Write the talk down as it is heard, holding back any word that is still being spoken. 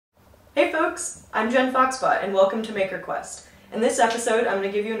Hey folks, I'm Jen Foxbot and welcome to Maker Quest. In this episode, I'm going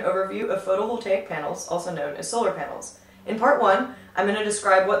to give you an overview of photovoltaic panels, also known as solar panels. In part 1, I'm going to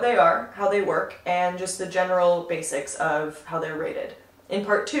describe what they are, how they work, and just the general basics of how they're rated. In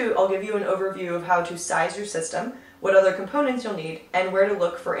part 2, I'll give you an overview of how to size your system, what other components you'll need, and where to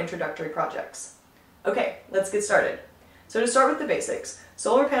look for introductory projects. Okay, let's get started. So to start with the basics,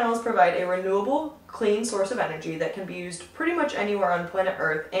 solar panels provide a renewable, clean source of energy that can be used pretty much anywhere on planet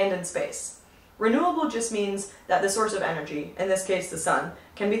Earth and in space. Renewable just means that the source of energy, in this case the sun,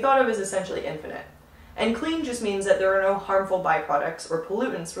 can be thought of as essentially infinite. And clean just means that there are no harmful byproducts or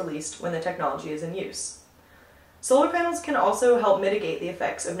pollutants released when the technology is in use. Solar panels can also help mitigate the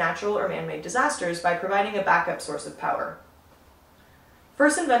effects of natural or man-made disasters by providing a backup source of power.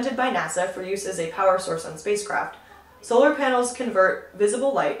 First invented by NASA for use as a power source on spacecraft, solar panels convert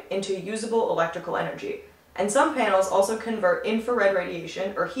visible light into usable electrical energy, and some panels also convert infrared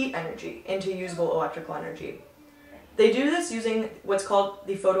radiation or heat energy into usable electrical energy. They do this using what's called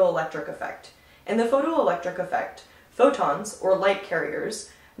the photoelectric effect. In the photoelectric effect, photons, or light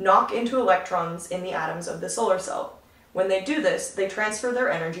carriers, knock into electrons in the atoms of the solar cell. When they do this, they transfer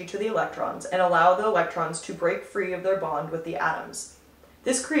their energy to the electrons and allow the electrons to break free of their bond with the atoms.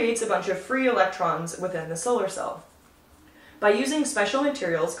 This creates a bunch of free electrons within the solar cell. By using special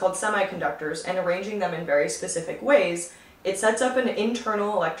materials called semiconductors and arranging them in very specific ways, it sets up an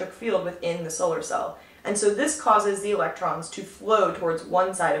internal electric field within the solar cell, and so this causes the electrons to flow towards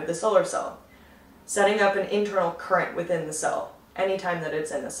one side of the solar cell, setting up an internal current within the cell anytime that it's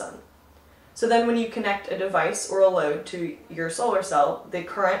in the sun. So then when you connect a device or a load to your solar cell, the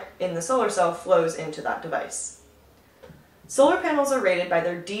current in the solar cell flows into that device. Solar panels are rated by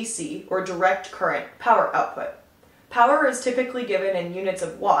their DC, or direct current, power output. Power is typically given in units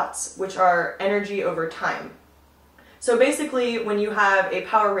of watts, which are energy over time. So basically, when you have a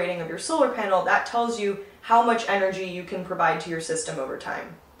power rating of your solar panel, that tells you how much energy you can provide to your system over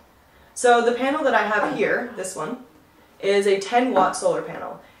time. So the panel that I have here, this one, is a 10-watt solar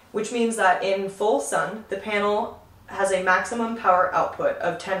panel, which means that in full sun, the panel has a maximum power output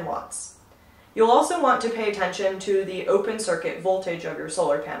of 10 watts. You'll also want to pay attention to the open circuit voltage of your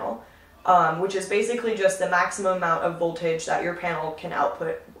solar panel, which is basically just the maximum amount of voltage that your panel can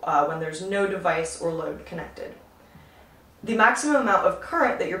output when there's no device or load connected. The maximum amount of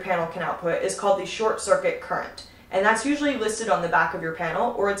current that your panel can output is called the short circuit current, and that's usually listed on the back of your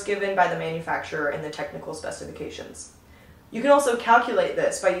panel, or it's given by the manufacturer in the technical specifications. You can also calculate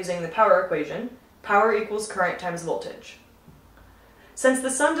this by using the power equation, power equals current times voltage. Since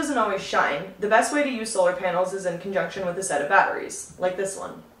the sun doesn't always shine, the best way to use solar panels is in conjunction with a set of batteries, like this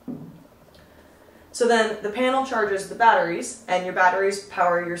one. So then the panel charges the batteries, and your batteries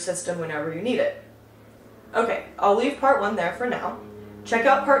power your system whenever you need it. Okay, I'll leave part 1 there for now. Check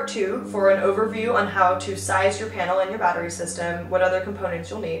out part 2 for an overview on how to size your panel and your battery system, what other components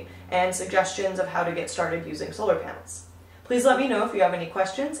you'll need, and suggestions of how to get started using solar panels. Please let me know if you have any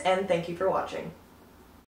questions, and thank you for watching.